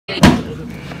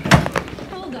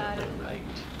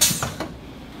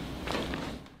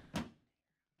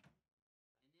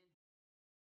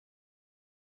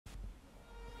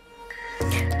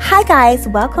Hi guys,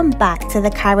 welcome back to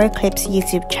the Chiro Clips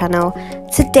YouTube channel.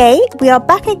 Today we are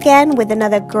back again with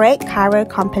another great Chiro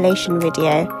compilation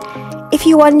video. If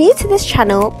you are new to this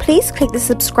channel, please click the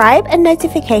subscribe and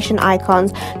notification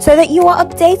icons so that you are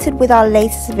updated with our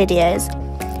latest videos.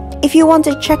 If you want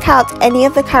to check out any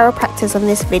of the chiropractors on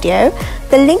this video,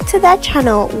 the link to their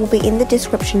channel will be in the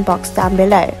description box down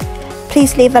below.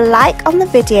 Please leave a like on the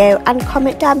video and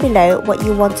comment down below what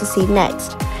you want to see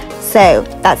next. So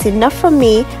that's enough from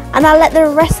me, and I'll let the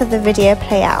rest of the video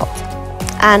play out.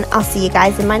 And I'll see you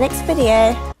guys in my next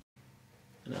video.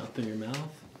 And out through your mouth.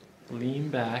 Lean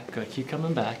back. Good. Keep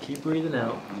coming back. Keep breathing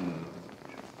out.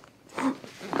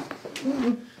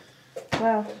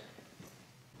 Wow.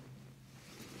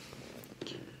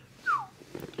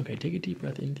 Okay, take a deep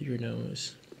breath in through your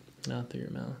nose and out through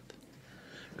your mouth.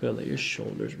 Good. Let your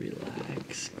shoulders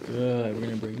relax. Good. We're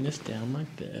going to bring this down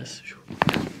like this.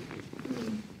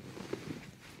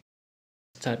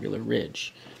 Tabular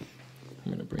ridge.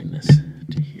 I'm going to bring this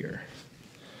to here.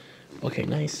 Okay,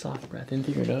 nice soft breath in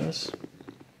through your nose.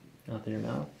 Out through your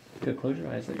mouth. Good. Close your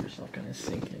eyes. Let yourself kind of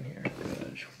sink in here.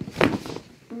 Good.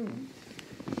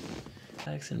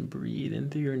 Relax and breathe in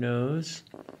through your nose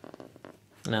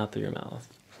and out through your mouth.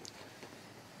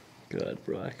 Good,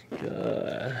 Brooke.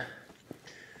 Good.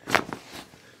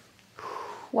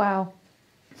 Wow.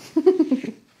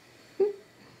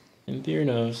 In through your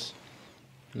nose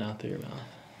and out through your mouth.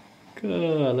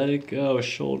 Good. Let it go.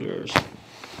 Shoulders.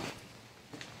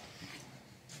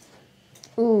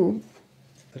 Ooh.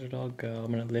 Let it all go.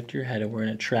 I'm going to lift your head and we're in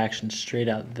a traction straight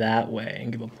out that way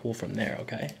and give a pull from there,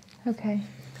 okay? Okay.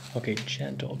 Okay,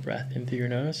 gentle breath in through your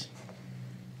nose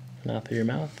and out through your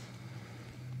mouth.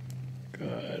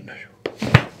 Good.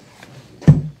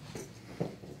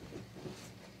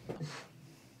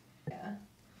 Yeah.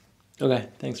 Okay,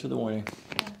 thanks for the warning.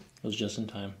 Yeah. It was just in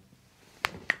time.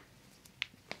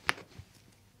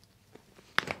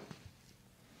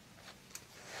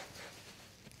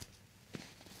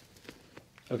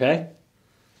 Okay?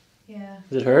 Yeah.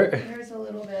 Does it hurt? It hurts a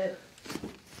little bit.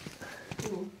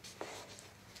 Ooh.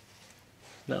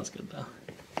 That was good though.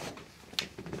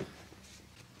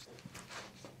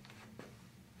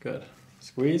 Good.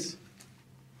 Squeeze.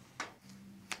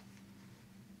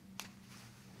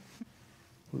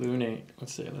 Lunate.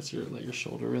 Let's see. Let your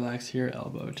shoulder relax here.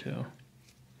 Elbow too.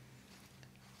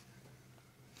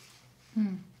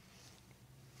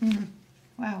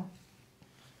 Wow.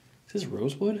 Is this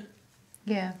rosewood?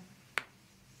 Yeah.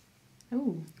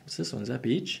 Ooh. What's this one? Is that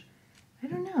beach? I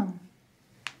don't know.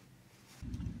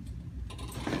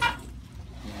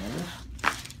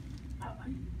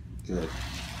 Good.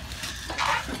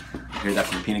 I heard that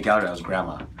from the peanut gallery. That was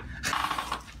grandma.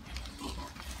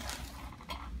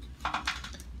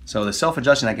 So the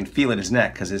self-adjusting, I can feel in his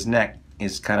neck because his neck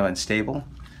is kind of unstable.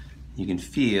 You can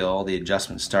feel the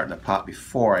adjustment starting to pop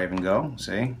before I even go,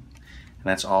 see? And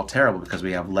that's all terrible because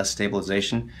we have less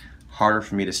stabilization, harder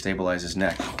for me to stabilize his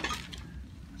neck.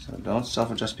 So don't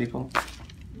self-adjust, people.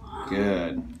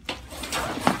 Good.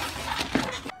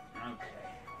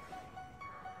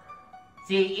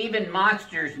 See, even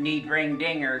monsters need ring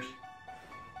dingers.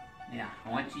 Now,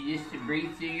 I want you just to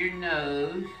breathe through your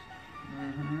nose.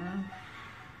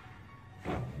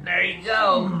 There you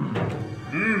go.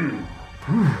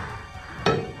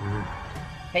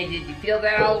 Hey, did you feel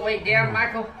that all the way down,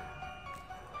 Michael?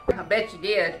 I bet you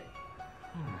did.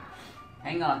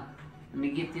 Hang on. Let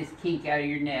me get this kink out of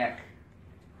your neck.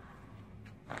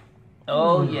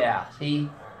 Oh, yeah. See?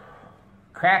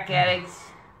 Crack addicts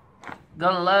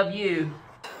gonna love you.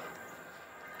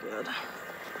 Good.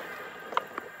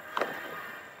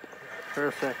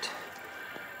 Perfect.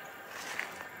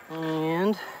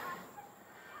 And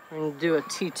we're going to do a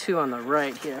T2 on the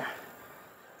right here.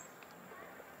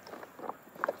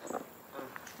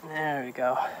 There we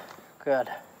go. Good.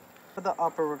 For the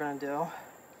upper we're going to do,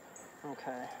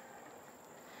 okay.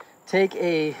 Take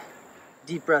a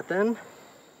deep breath in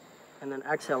and then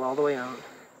exhale all the way out.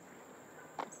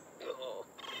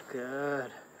 Good.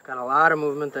 Got a lot of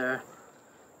movement there.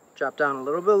 Drop down a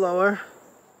little bit lower.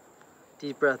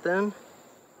 Deep breath in.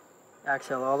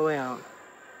 Exhale all the way out.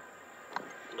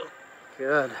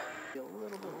 Good. A little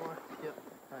bit more. Yep.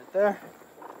 Right there.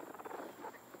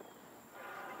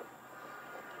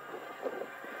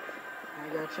 I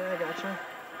gotcha.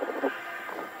 Good.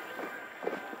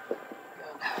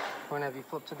 We're gonna have you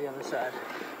flip to the other side.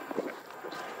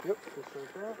 Yep, just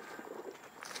like that.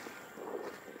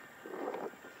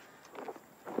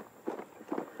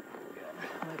 Good.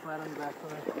 Lay flat on your back for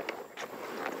me.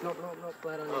 Nope,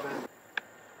 flat on your back.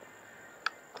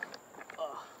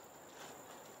 Oh.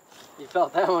 You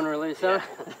felt that one release, huh?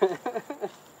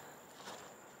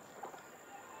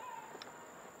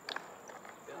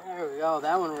 go.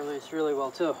 That one released really well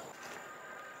too.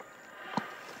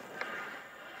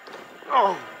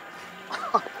 Oh!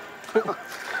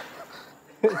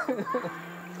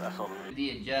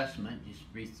 The adjustment,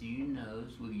 just breathe through your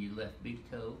nose, wiggle your left big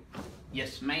toe.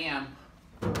 Yes, ma'am.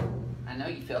 I know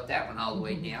you felt that one all the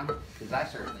way down, because I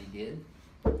certainly did.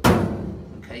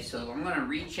 Okay, so I'm going to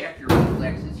recheck your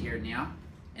reflexes here now,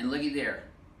 and looky there.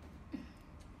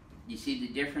 You see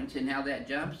the difference in how that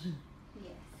jumps?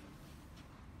 Yes.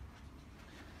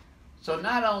 So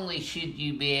not only should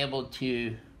you be able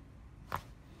to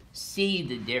see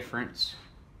the difference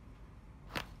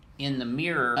in the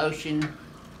mirror, motion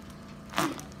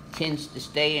tends to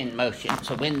stay in motion.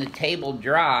 So when the table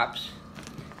drops,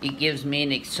 it gives me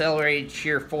an accelerated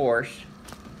shear force.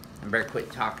 I better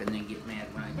quit talking and get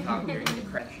mad when I talk during the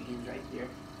crash again right there.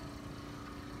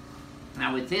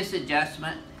 Now with this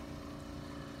adjustment,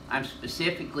 I'm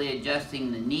specifically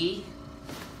adjusting the knee,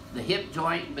 the hip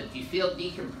joint, but you feel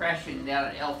decompression down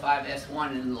at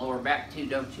L5-S1 in the lower back too,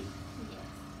 don't you? Yes.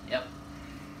 Yep.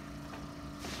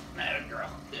 That a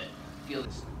girl. Good. Feel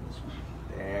this.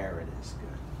 There it is. Good.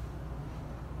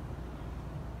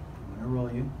 I'm gonna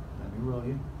roll you. Let me roll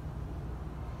you.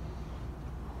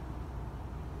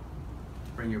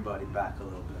 Bring your body back a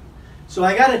little bit. So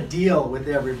I got a deal with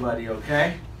everybody,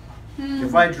 okay?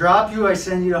 If I drop you, I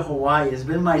send you to Hawaii. It's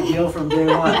been my deal from day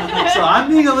one. So I'm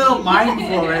being a little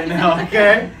mindful right now,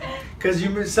 okay? Because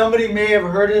somebody may have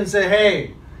heard it and say,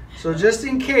 hey, so just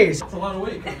in case. It's a lot of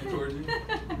weight coming towards you.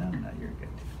 No, you're good.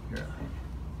 You're okay.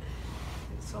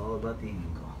 It's all about the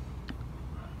angle.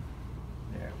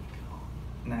 There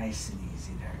we go. Nice and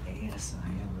easy there. ASI.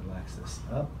 And relax this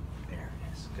up. There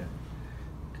it is. Good.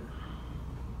 Good.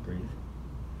 Breathe.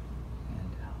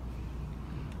 And out.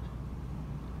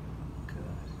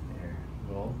 Good. There.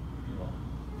 Roll. Roll.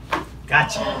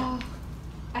 Gotcha. Oh,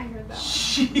 I heard that one.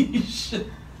 Sheesh.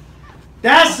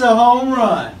 That's a home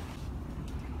run.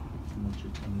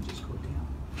 Let me just go down.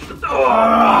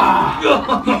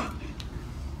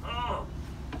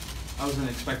 I wasn't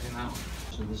expecting that one.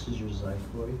 So this is your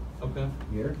xiphoid Okay.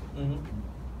 here. Mm-hmm.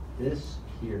 This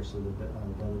here, so the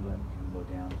belly button can go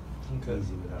down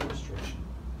easy without restriction.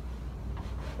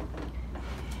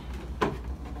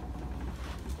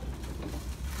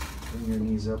 Bring your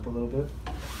knees up a little bit.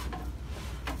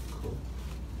 Cool.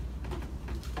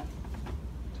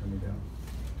 Turn it down.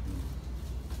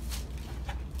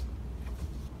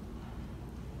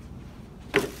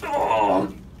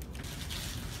 Oh!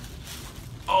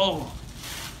 Oh!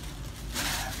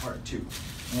 Part two.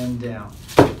 And down.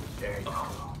 There you go.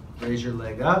 Raise your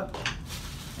leg up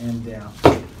and down.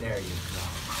 There you go.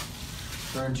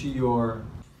 Turn to your.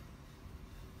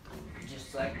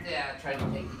 Just like that. Try to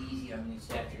take it easy on me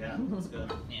this afternoon. That's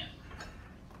good. Yeah.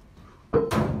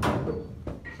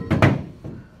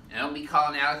 And don't be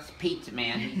calling Alex Pizza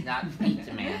Man. He's not the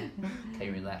Pizza Man. Okay,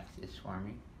 relax this for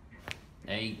me.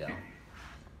 There you go.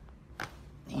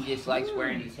 He just likes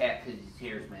wearing his hat because his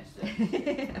hair's messed up.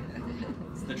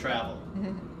 It's the travel.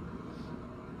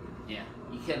 Yeah.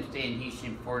 You come stay in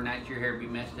Houston 4 nights, your hair be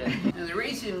messed up. And the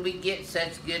reason we get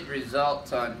such good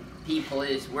results on people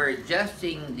is we're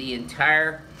adjusting the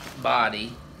entire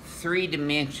body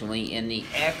three-dimensionally in the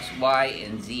X, Y,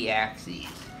 and Z axes.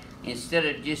 Instead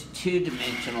of just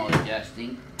two-dimensional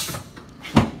adjusting.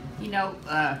 You know,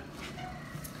 a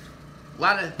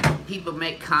lot of people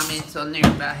make comments on there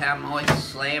about how I'm always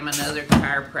slamming other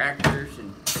chiropractors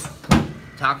and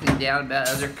talking down about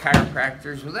other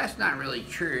chiropractors. Well, that's not really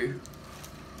true.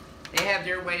 They have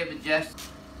their way of adjusting.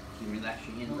 You can relax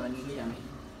your hands on your tummy.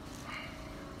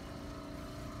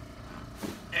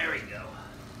 There we go.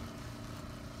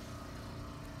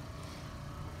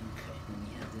 Okay, let me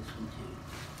have this one too.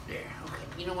 There, okay.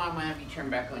 You know what? I'm going to have you turn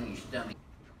back on your stomach.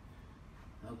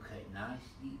 Okay, nice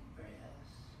deep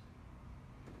breaths.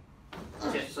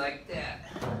 Just like that.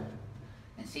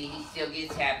 And see, he still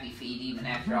gets happy feet even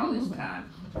after all this time.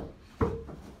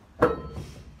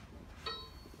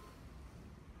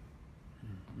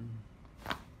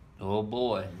 Oh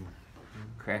boy.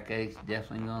 Crack Addict's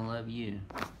definitely gonna love you.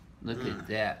 Look at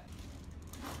that.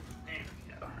 There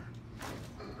we go.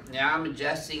 Now I'm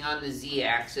adjusting on the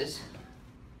Z-axis.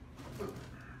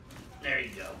 There you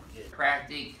go.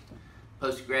 Chiropractic,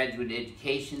 postgraduate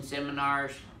education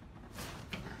seminars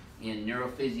in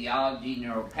neurophysiology,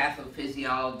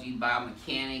 neuropathophysiology,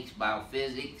 biomechanics,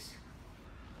 biophysics.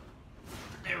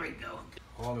 There we go.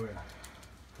 All the way.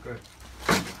 Good.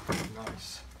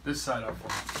 Nice. This side up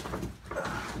for me.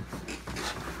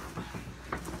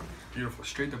 Beautiful.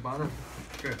 Straight to bottom.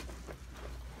 Good.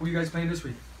 Who you guys playing this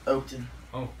week? Oakton.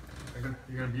 Oh, you're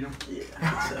gonna beat them?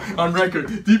 Yeah. On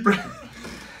record. Deep breath.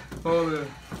 Oh, yeah.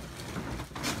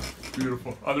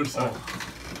 Beautiful. Other side.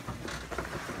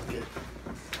 Good.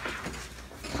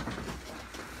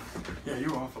 Yeah,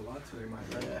 you were off a lot today, my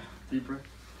friend. Yeah. Deep breath.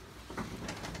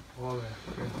 All there.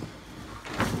 Good.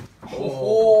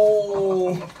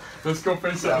 Oh! Let's go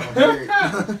face up.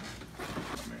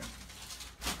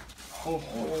 Oh,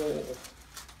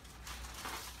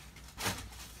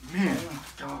 man.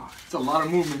 God, it's a lot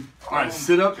of movement. All right,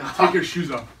 sit up. Take your shoes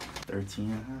off.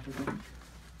 13 and a half, I think.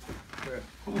 Good.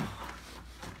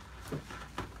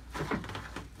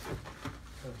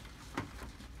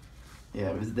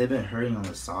 Yeah, they've been hurting on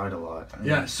the side a lot.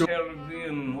 Yeah, so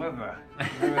Caribbean weather.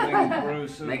 Everything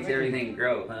grows so Makes big. everything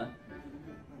grow, huh?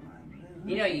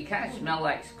 You know, you kind of smell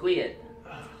like squid.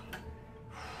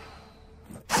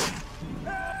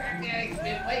 Chiropractic's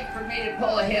been waiting for me to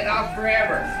pull a head off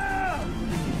forever.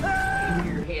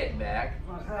 Keep your head back.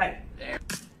 Right. There.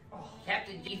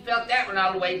 Captain, you felt that one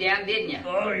all the way down, didn't you?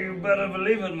 Oh, you better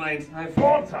believe it, mate. I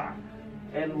fought her.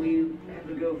 And we had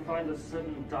to go find a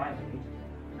certain diamond.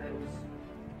 That was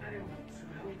able to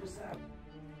help us out.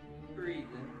 Breathing.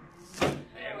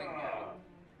 There we go.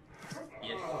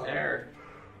 Yes, sir.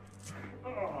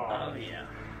 Oh, yeah.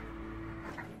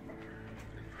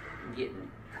 I'm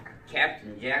getting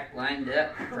Captain Jack lined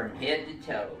up from head to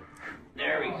toe.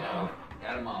 There we go.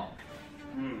 Got them all.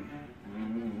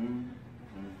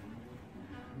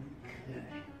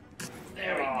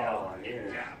 There we go.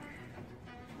 Good job.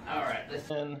 All right,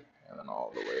 listen. In and then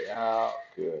all the way out.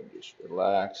 Good. Just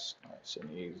relax. Nice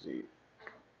and easy.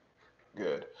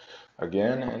 Good.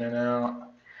 Again, in and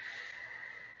out.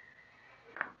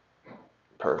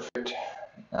 Perfect.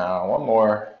 Now one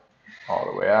more. All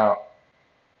the way out.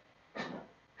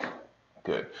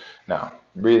 Good. Now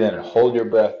breathe in and hold your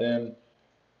breath in.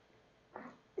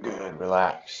 Good.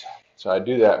 Relax. So I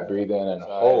do that. Breathe in and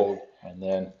hold, and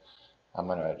then I'm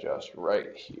going to adjust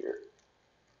right here.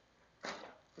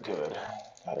 Good.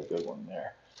 Got a good one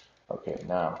there. Okay,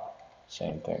 now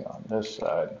same thing on this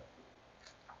side.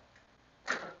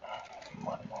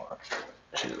 One more.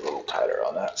 She's a little tighter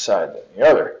on that side than the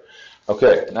other.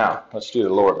 Okay, now let's do the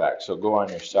lower back. So go on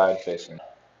your side facing.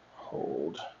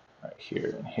 Hold right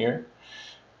here and here.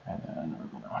 And then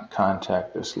we're going to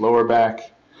contact this lower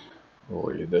back.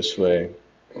 Roll you this way.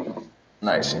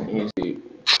 Nice and easy.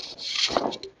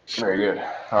 Very good.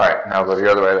 All right, now go the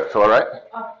other way. That feel all right?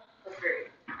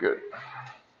 Good.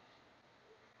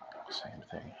 Same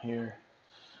thing here.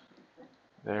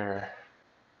 There.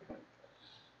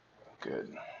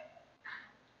 Good.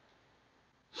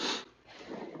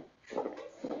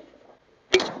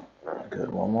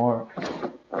 Good. One more.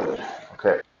 Good.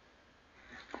 Okay.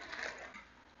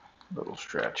 Little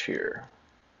stretch here.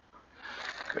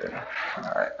 Good.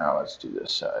 All right, now let's do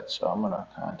this side. So I'm going to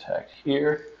contact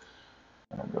here.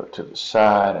 I'm going to go to the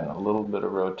side and a little bit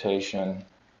of rotation.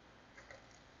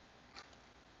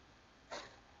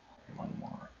 One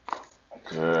more.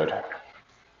 Good.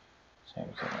 Same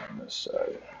thing on this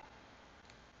side.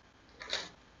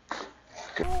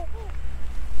 Good.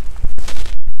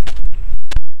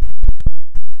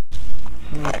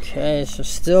 Okay, so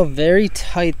still very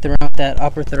tight throughout that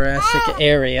upper thoracic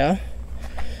area.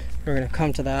 We're going to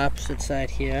come to the opposite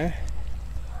side here.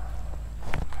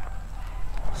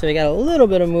 So we got a little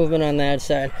bit of movement on that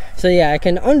side. So yeah, I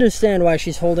can understand why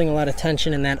she's holding a lot of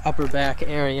tension in that upper back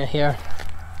area here.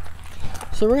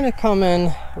 So we're going to come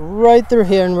in right through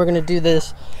here and we're going to do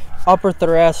this upper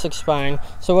thoracic spine.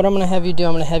 So what I'm going to have you do,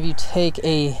 I'm going to have you take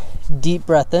a deep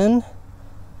breath in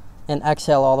and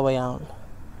exhale all the way out.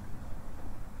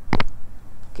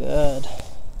 Good.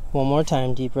 One more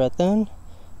time, deep breath in,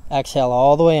 exhale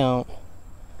all the way out.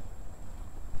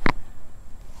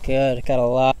 Good, got a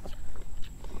lot.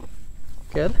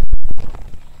 Good.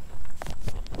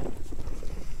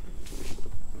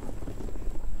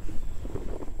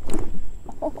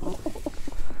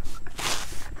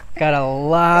 Got a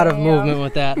lot of movement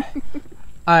with that.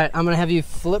 All right, I'm gonna have you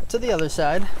flip to the other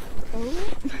side. Oh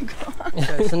my god.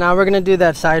 Okay, so now we're gonna do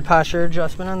that side posture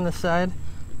adjustment on this side.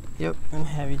 Yep, and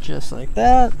have you just like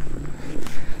that.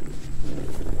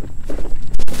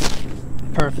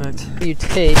 Perfect. You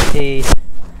take a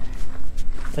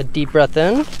deep breath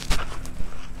in.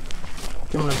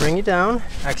 I'm gonna bring you down.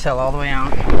 Exhale all the way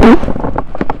out.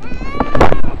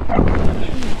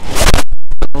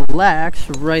 Relax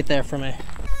right there for me.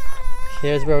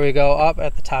 Here's where we go up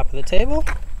at the top of the table.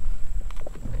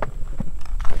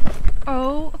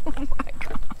 Oh my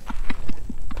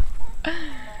god.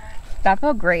 That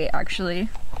felt great, actually.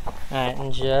 All right,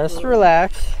 and just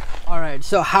relax. All right,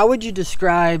 so how would you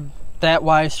describe that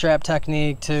Y strap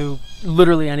technique to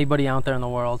literally anybody out there in the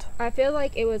world? I feel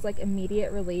like it was like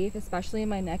immediate relief, especially in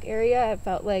my neck area. It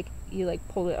felt like you like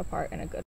pulled it apart in a good